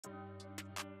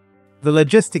The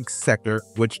logistics sector,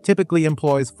 which typically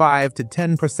employs 5 to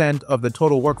 10% of the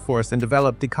total workforce in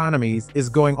developed economies, is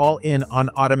going all in on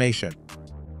automation.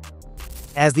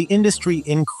 As the industry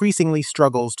increasingly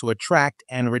struggles to attract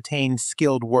and retain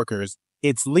skilled workers,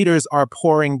 its leaders are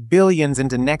pouring billions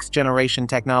into next-generation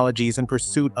technologies in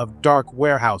pursuit of dark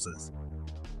warehouses.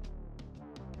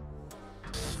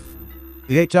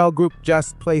 The DHL Group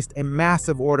just placed a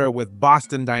massive order with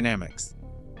Boston Dynamics.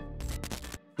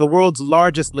 The world's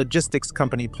largest logistics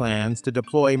company plans to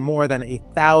deploy more than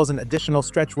 1,000 additional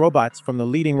stretch robots from the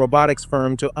leading robotics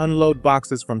firm to unload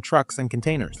boxes from trucks and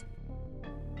containers.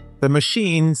 The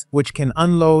machines, which can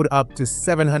unload up to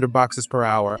 700 boxes per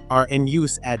hour, are in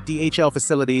use at DHL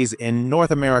facilities in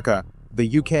North America,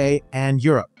 the UK, and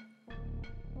Europe.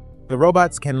 The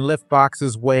robots can lift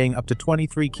boxes weighing up to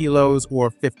 23 kilos or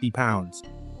 50 pounds.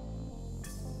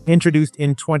 Introduced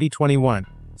in 2021,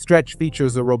 Stretch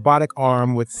features a robotic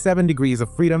arm with 7 degrees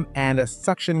of freedom and a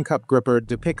suction cup gripper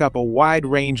to pick up a wide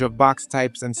range of box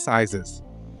types and sizes.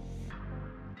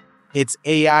 Its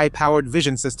AI-powered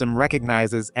vision system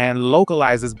recognizes and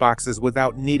localizes boxes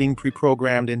without needing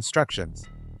pre-programmed instructions.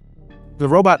 The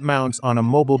robot mounts on a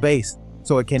mobile base,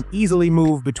 so it can easily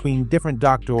move between different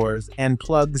dock doors and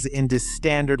plugs into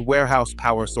standard warehouse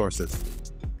power sources.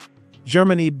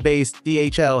 Germany-based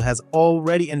DHL has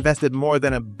already invested more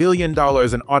than $1 billion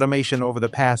in automation over the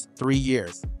past 3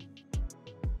 years.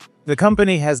 The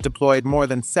company has deployed more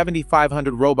than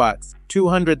 7,500 robots,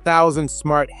 200,000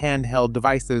 smart handheld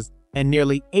devices, and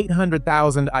nearly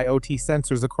 800,000 IoT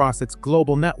sensors across its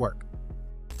global network.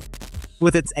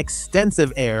 With its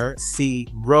extensive air, sea,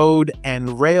 road,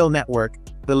 and rail network,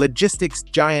 the logistics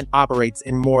giant operates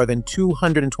in more than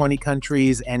 220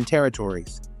 countries and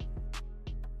territories.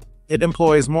 It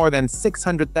employs more than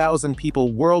 600,000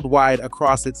 people worldwide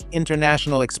across its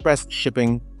international express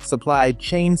shipping, supply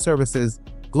chain services,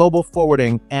 global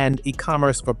forwarding, and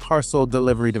e-commerce for parcel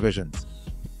delivery divisions.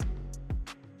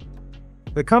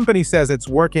 The company says it's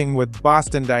working with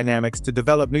Boston Dynamics to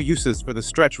develop new uses for the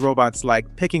stretch robots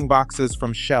like picking boxes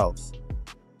from shelves.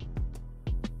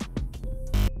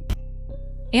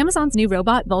 Amazon's new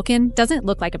robot, Vulcan, doesn't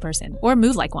look like a person or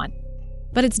move like one.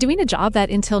 But it's doing a job that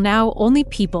until now only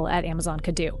people at Amazon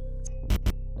could do.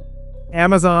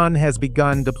 Amazon has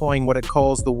begun deploying what it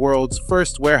calls the world's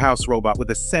first warehouse robot with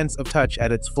a sense of touch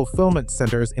at its fulfillment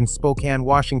centers in Spokane,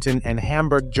 Washington, and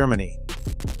Hamburg, Germany.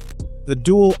 The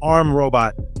dual-arm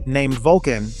robot, named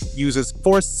Vulcan, uses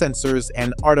force sensors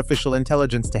and artificial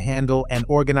intelligence to handle and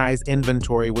organize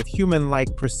inventory with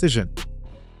human-like precision.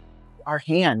 Our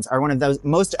hands are one of those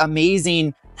most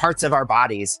amazing parts of our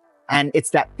bodies. And it's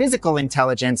that physical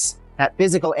intelligence, that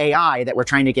physical AI that we're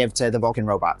trying to give to the Vulcan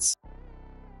robots.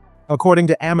 According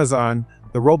to Amazon,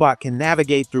 the robot can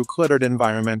navigate through cluttered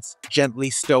environments, gently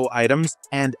stow items,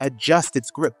 and adjust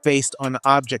its grip based on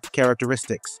object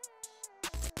characteristics.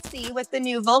 With the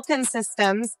new Vulcan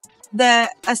systems, the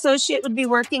associate would be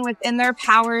working within their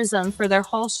power zone for their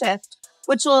whole shift,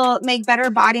 which will make better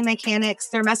body mechanics.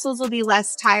 Their muscles will be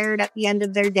less tired at the end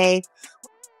of their day.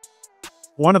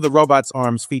 One of the robot's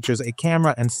arms features a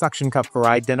camera and suction cup for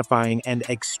identifying and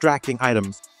extracting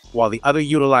items, while the other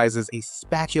utilizes a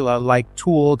spatula-like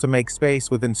tool to make space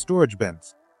within storage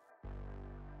bins.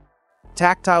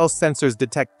 Tactile sensors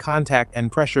detect contact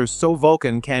and pressure so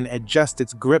Vulcan can adjust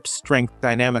its grip strength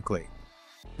dynamically.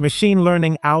 Machine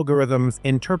learning algorithms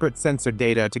interpret sensor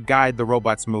data to guide the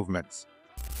robot's movements.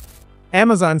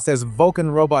 Amazon says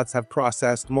Vulcan robots have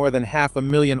processed more than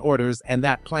 500,000 orders and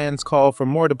that plans call for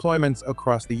more deployments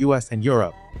across the US and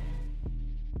Europe.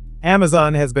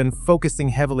 Amazon has been focusing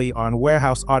heavily on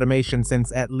warehouse automation since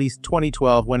at least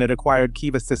 2012 when it acquired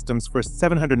Kiva Systems for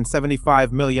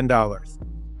 $775 million.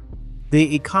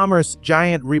 The e-commerce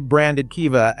giant rebranded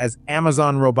Kiva as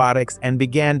Amazon Robotics and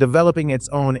began developing its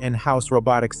own in-house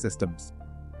robotics systems.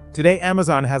 Today,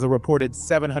 Amazon has a reported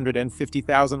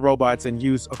 750,000 robots in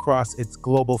use across its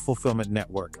global fulfillment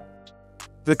network.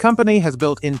 The company has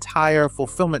built entire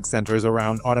fulfillment centers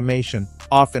around automation,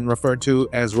 often referred to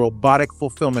as robotic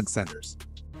fulfillment centers.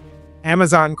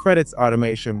 Amazon credits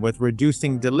automation with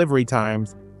reducing delivery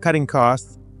times, cutting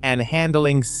costs, and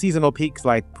handling seasonal peaks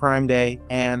like Prime Day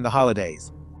and the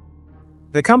holidays.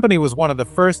 The company was one of the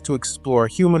first to explore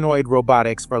humanoid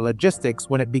robotics for logistics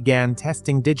when it began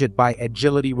testing Digit by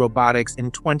Agility Robotics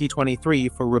in 2023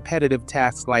 for repetitive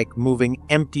tasks like moving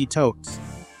empty totes.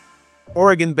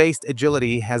 Oregon-based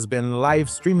Agility has been live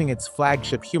streaming its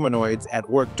flagship humanoids at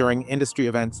work during industry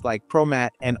events like ProMat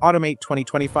and Automate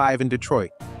 2025 in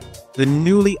Detroit. The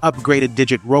newly upgraded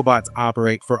Digit robots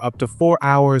operate for up to 4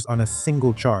 hours on a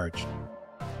single charge.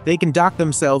 They can dock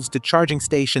themselves to charging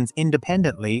stations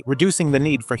independently, reducing the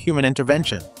need for human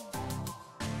intervention.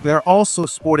 They're also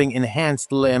sporting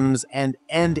enhanced limbs and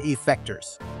end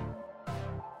effectors.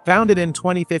 Founded in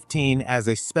 2015 as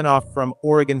a spin-off from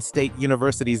Oregon State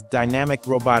University's Dynamic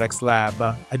Robotics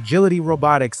Lab, Agility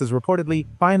Robotics is reportedly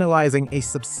finalizing a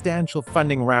substantial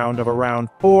funding round of around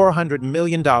 $400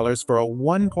 million for a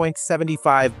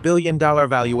 $1.75 billion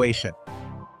valuation.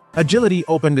 Agility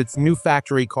opened its new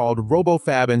factory called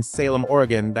RoboFab in Salem,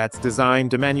 Oregon that's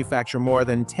designed to manufacture more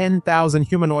than 10,000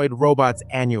 humanoid robots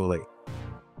annually.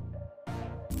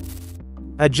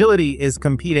 Agility is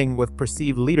competing with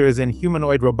perceived leaders in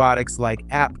humanoid robotics like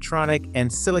Apptronik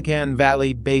and Silicon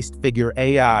Valley-based Figure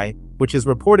AI, which is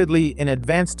reportedly in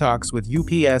advanced talks with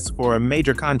UPS for a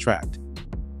major contract.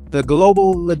 The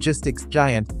global logistics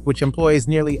giant, which employs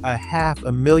nearly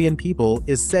 500,000 people,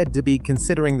 is said to be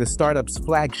considering the startup's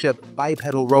flagship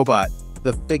bipedal robot,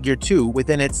 the Figure 2,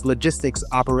 within its logistics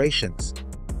operations.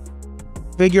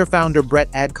 Figure founder Brett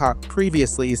Adcock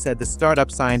previously said the startup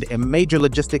signed a major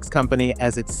logistics company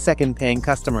as its second paying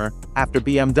customer after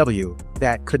BMW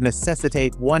that could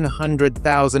necessitate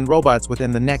 100,000 robots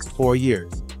within the next 4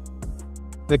 years.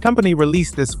 The company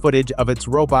released this footage of its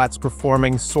robots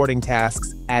performing sorting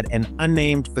tasks at an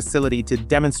unnamed facility to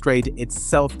demonstrate its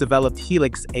self-developed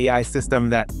Helix AI system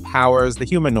that powers the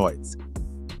humanoids.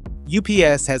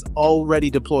 UPS has already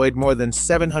deployed more than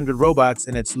 700 robots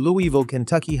in its Louisville,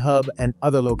 Kentucky hub and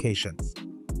other locations.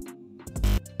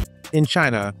 In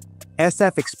China,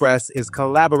 SF Express is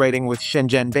collaborating with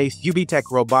Shenzhen-based UBTECH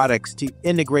Robotics to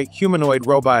integrate humanoid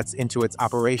robots into its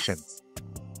operations.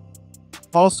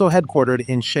 Also headquartered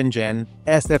in Shenzhen,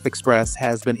 SF Express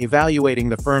has been evaluating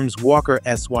the firm's Walker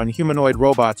S1 humanoid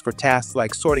robots for tasks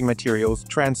like sorting materials,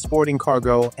 transporting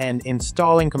cargo, and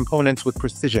installing components with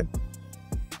precision.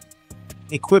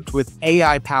 Equipped with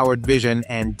AI-powered vision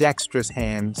and dexterous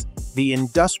hands, the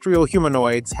industrial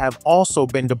humanoids have also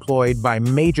been deployed by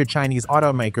major Chinese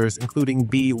automakers including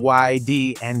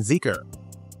BYD and Zeekr.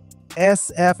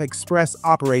 SF Express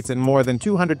operates in more than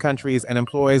 200 countries and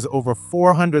employs over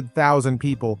 400,000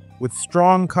 people with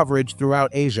strong coverage throughout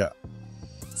Asia.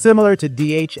 Similar to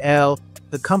DHL,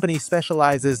 the company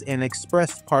specializes in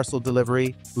express parcel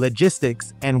delivery,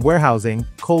 logistics and warehousing,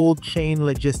 cold chain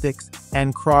logistics,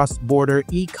 and cross-border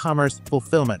e-commerce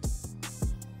fulfillment.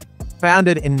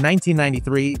 Founded in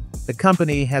 1993, the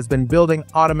company has been building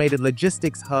automated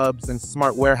logistics hubs and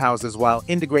smart warehouses while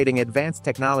integrating advanced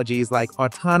technologies like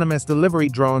autonomous delivery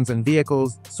drones and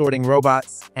vehicles, sorting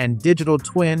robots, and digital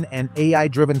twin and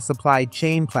AI-driven supply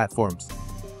chain platforms.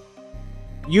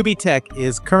 UBTECH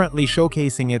is currently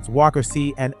showcasing its Walker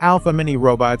C and Alpha Mini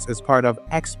robots as part of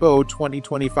Expo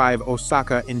 2025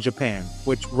 Osaka in Japan,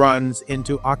 which runs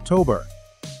into October.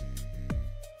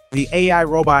 The AI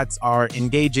robots are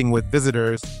engaging with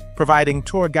visitors, providing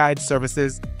tour guide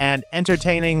services, and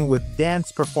entertaining with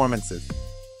dance performances.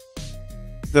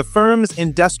 The firm's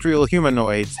industrial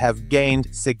humanoids have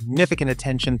gained significant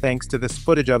attention thanks to this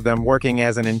footage of them working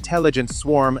as an intelligent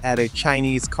swarm at a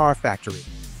Chinese car factory.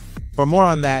 For more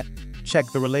on that, check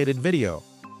the related video.